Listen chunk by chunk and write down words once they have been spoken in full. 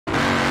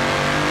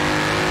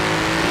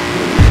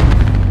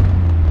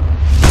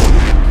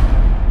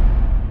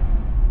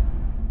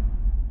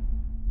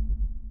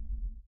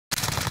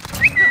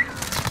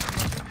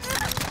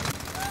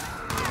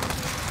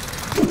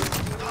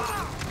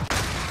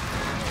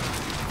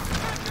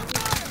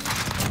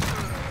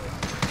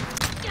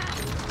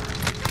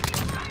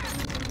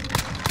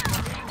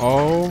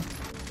Oh.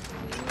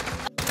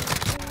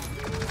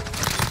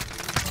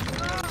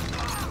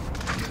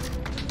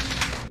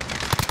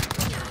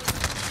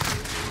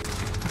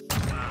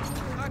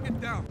 Knock it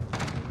down.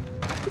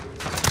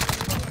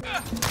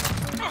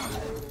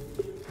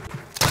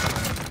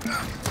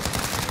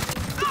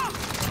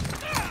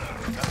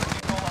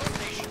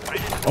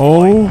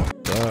 Oh.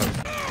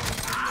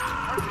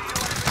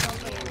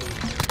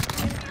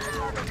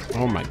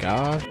 Oh my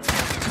God.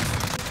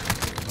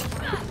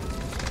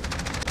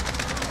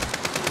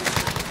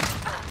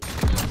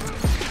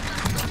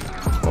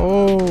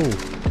 Oh.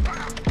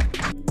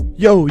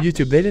 Yo,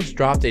 YouTube, they just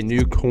dropped a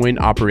new coin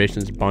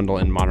operations bundle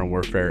in Modern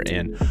Warfare,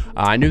 and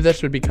I knew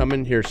this would be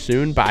coming here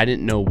soon, but I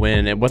didn't know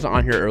when. It wasn't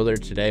on here earlier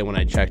today when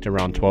I checked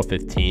around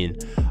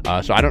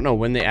 12:15. So I don't know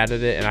when they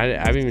added it, and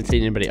I haven't even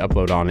seen anybody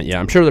upload on it yet.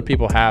 I'm sure that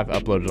people have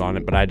uploaded on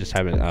it, but I just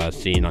haven't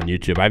seen on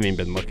YouTube. I haven't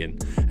even been looking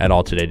at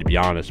all today, to be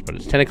honest, but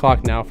it's 10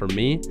 o'clock now for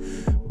me.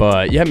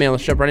 But yeah, man,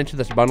 let's jump right into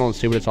this bundle and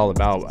see what it's all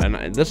about.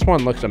 And this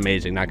one looks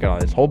amazing, not gonna lie,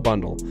 this whole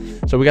bundle.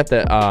 So we got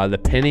the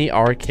Penny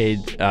Arcade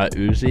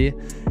Uzi.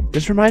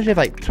 This reminds me of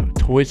like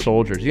Toy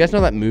Soldiers. You guys know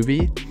that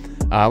movie?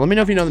 Let me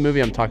know if you know the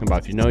movie I'm talking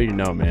about. If you know, you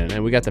know, man.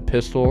 And we got the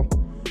pistol.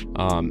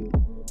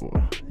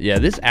 Yeah,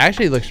 this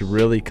actually looks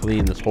really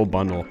clean, this whole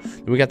bundle.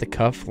 Then we got the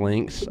cuff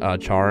links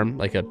charm,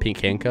 like a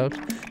pink handcuffs.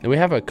 Then we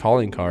have a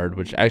calling card,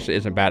 which actually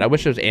isn't bad. I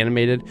wish it was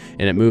animated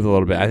and it moved a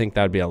little bit. I think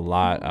that would be a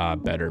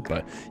lot better.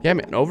 But yeah,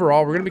 man,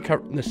 overall, we're going to be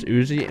covering this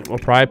Uzi. We'll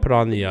probably put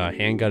on the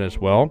handgun as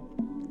well.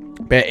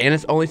 And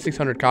it's only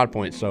 600 COD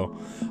points, so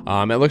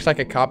it looks like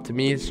a cop to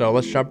me. So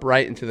let's jump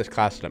right into this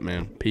class setup,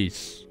 man.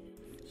 Peace.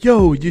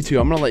 Yo,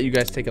 YouTube, I'm going to let you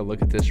guys take a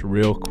look at this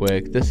real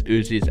quick. This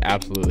Uzi is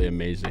absolutely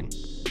amazing.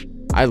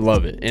 I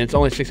love it, and it's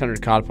only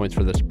 600 COD points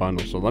for this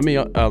bundle. So let me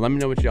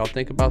know what y'all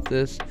think about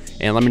this,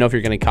 and let me know if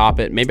you're gonna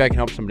cop it. Maybe I can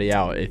help somebody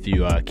out if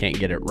you can't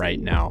get it right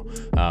now.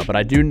 But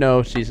I do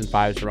know season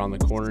 5 is around the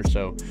corner,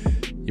 so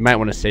you might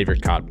want to save your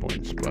COD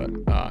points. But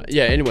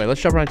yeah, anyway, let's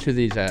jump right into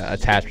these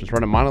attachments. We're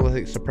on a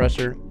monolithic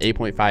suppressor,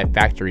 8.5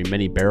 factory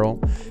mini barrel,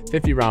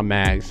 50 round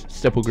mags,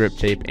 stipple grip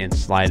tape, and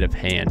sleight of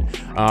hand.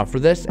 For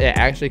this, it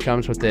actually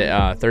comes with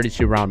the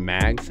 32 round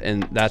mags,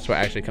 and that's what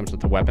actually comes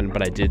with the weapon.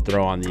 But I did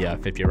throw on the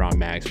 50 round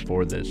mags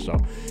for this. So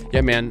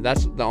yeah, man,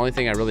 that's the only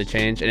thing I really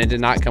changed, and it did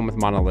not come with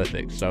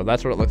monolithic. So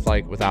that's what it looks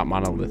like without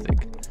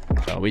monolithic.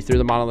 So we threw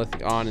the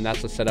monolithic on, and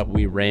that's the setup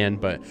we ran.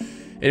 But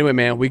anyway,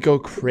 man, we go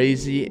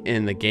crazy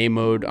in the game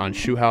mode on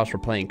Shoot House. We're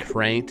playing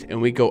Cranked,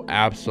 and we go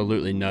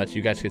absolutely nuts.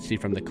 You guys can see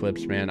from the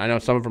clips, man. I know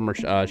some of them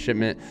are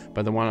shipment,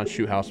 but the one on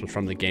Shoot House was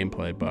from the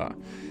gameplay. But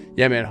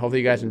yeah, man,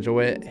 hopefully you guys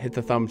enjoy it. Hit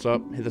the thumbs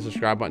up, hit the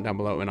subscribe button down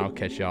below, and I'll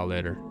catch y'all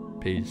later.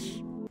 Peace.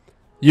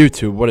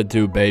 YouTube, what it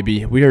do,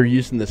 baby? We are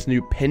using this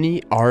new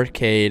Penny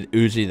Arcade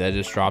Uzi that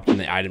just dropped in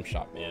the item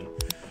shop, man.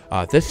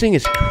 This thing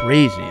is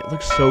crazy. It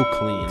looks so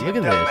clean. Look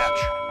at this.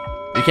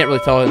 You can't really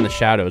tell it in the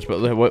shadows,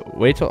 but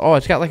wait till... Oh,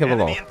 it's got like a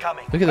little...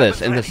 Look at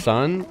this. In the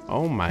sun.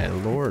 Oh, my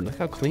Lord. Look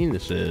how clean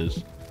this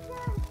is.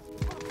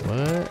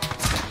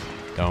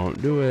 What? Don't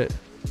do it.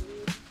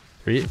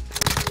 Read.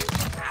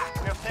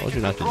 Told you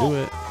not to do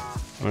it.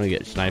 I'm going to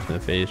get sniped in the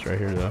face right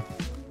here, though.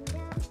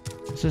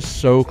 This is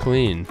so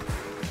clean.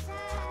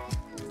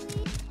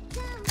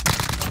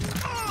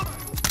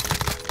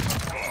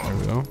 There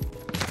we go.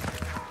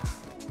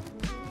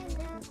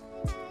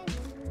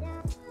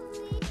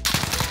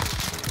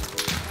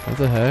 What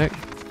the heck?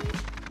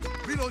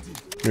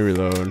 Let me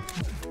reload.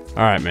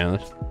 Alright, man.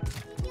 Let's...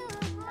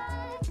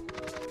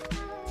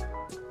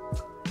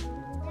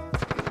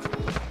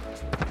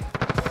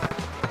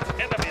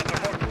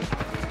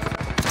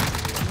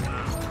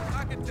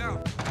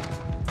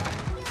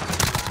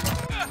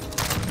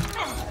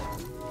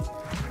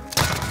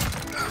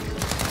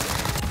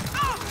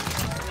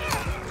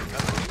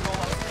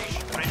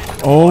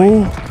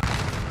 Oh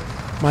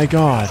my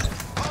God.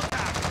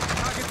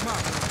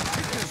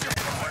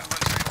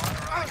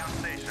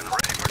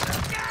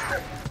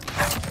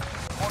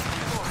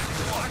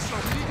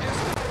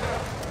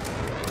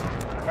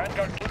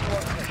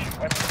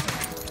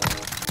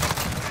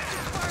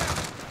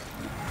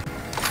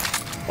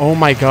 Oh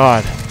my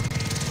God.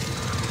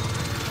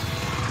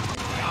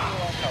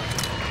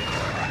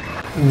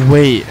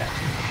 Wait.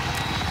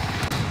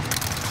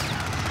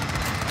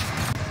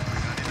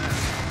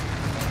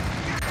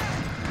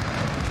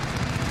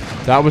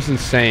 That was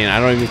insane. I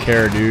don't even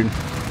care, dude.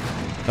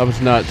 That was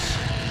nuts.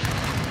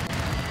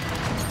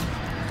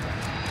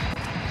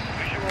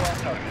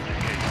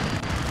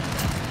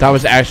 That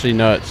was actually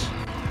nuts.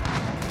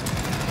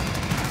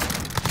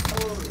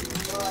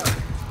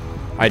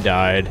 I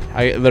died.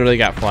 I literally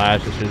got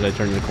flashed as soon as I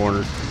turned the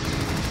corner.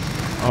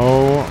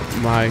 Oh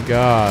my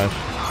gosh.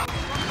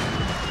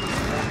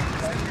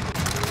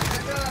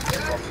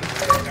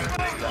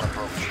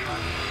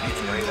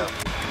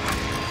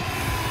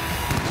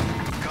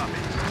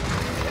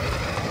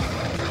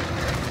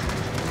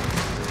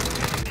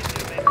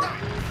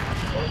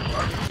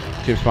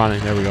 Keep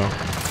spawning. There we go.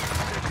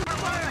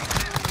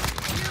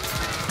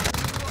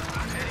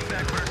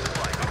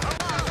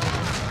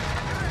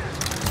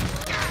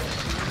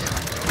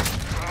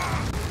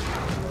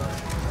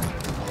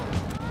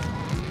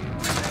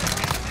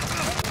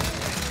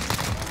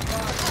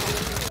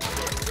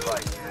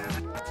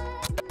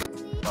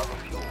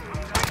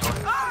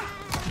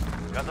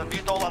 Got a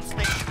VTOL on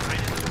station,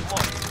 ready to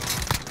deploy.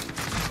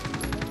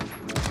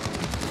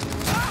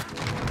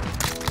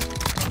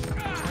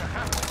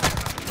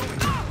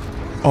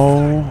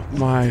 Oh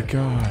my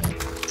god.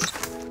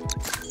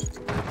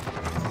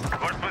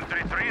 Horseman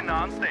 3-3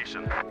 now on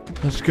station.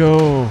 Let's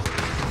go.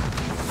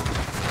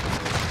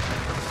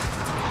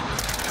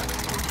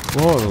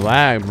 Whoa, the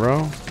lag,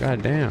 bro.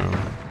 God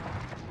damn.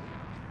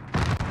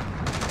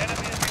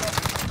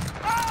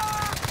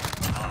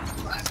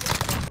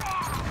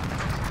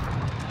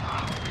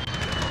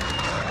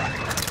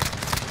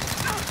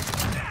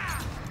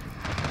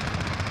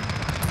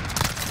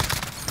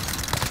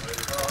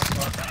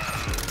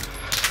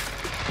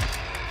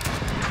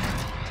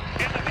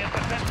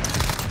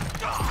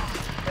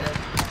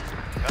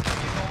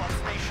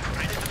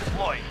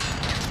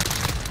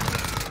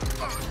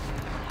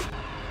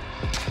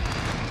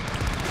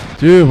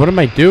 Dude, what am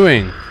I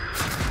doing?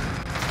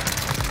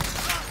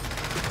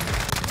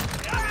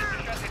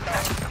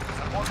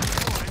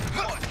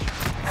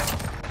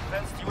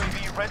 Advanced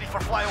UAV ready for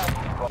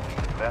flyover. Copy.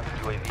 Advanced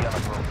UAV on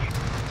approach.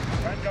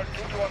 Vanguard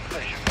 2 on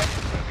station.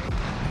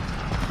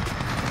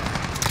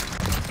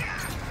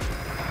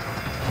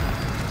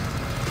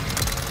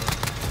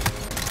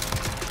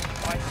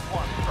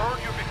 -1. Earn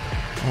your victory.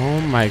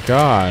 Oh my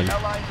god.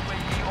 Allied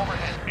UAV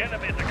overhead.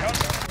 Enemy at the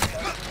counter.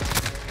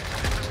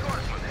 This is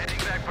Horseman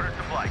heading back for a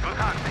supply. Good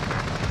hunting.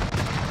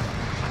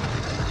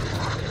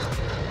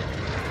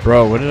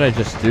 Bro, what did I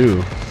just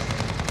do?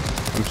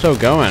 I'm still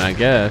going, I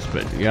guess,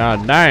 but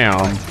god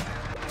damn.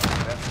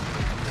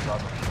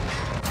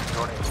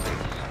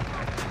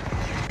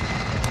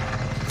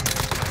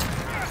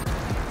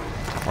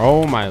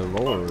 Oh my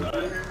lord.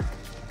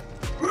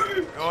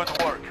 Good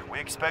work. We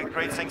expect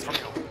great things from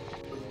you.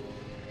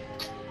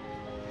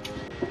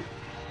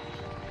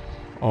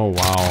 Oh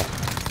wow.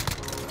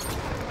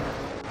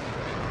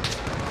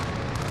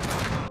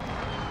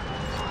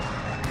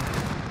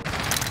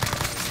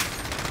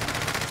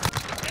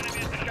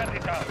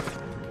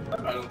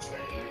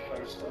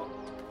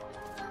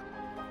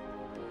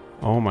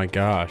 Oh my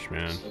gosh,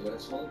 man.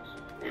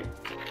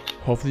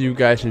 Hopefully you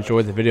guys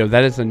enjoyed the video.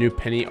 That is the new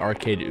Penny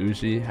Arcade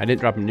Uzi. I didn't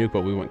drop a nuke,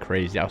 but we went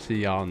crazy. I'll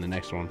see y'all in the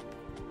next one.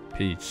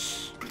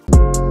 Peace.